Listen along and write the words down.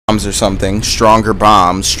or something. Stronger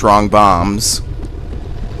bombs. Strong bombs.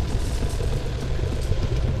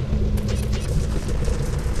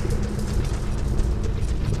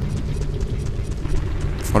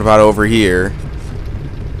 What about over here?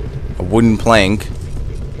 A wooden plank.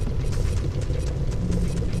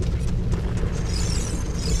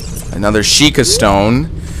 Another Sheikah stone.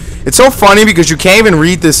 It's so funny because you can't even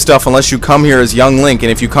read this stuff unless you come here as young Link.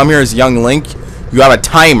 And if you come here as young Link, you have a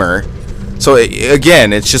timer. So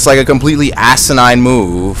again, it's just like a completely asinine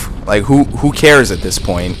move. Like who cares at this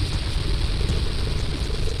point?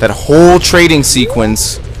 That whole trading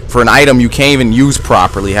sequence for an item you can't even use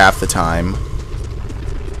properly half the time.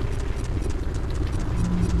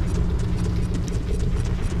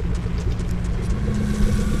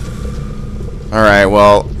 Alright,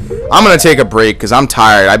 well, I'm gonna take a break because I'm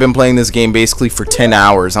tired. I've been playing this game basically for 10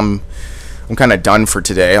 hours. I'm kind of done for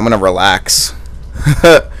today. I'm gonna relax.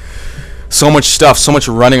 So much stuff, so much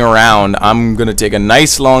running around. I'm gonna take a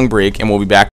nice long break and we'll be back.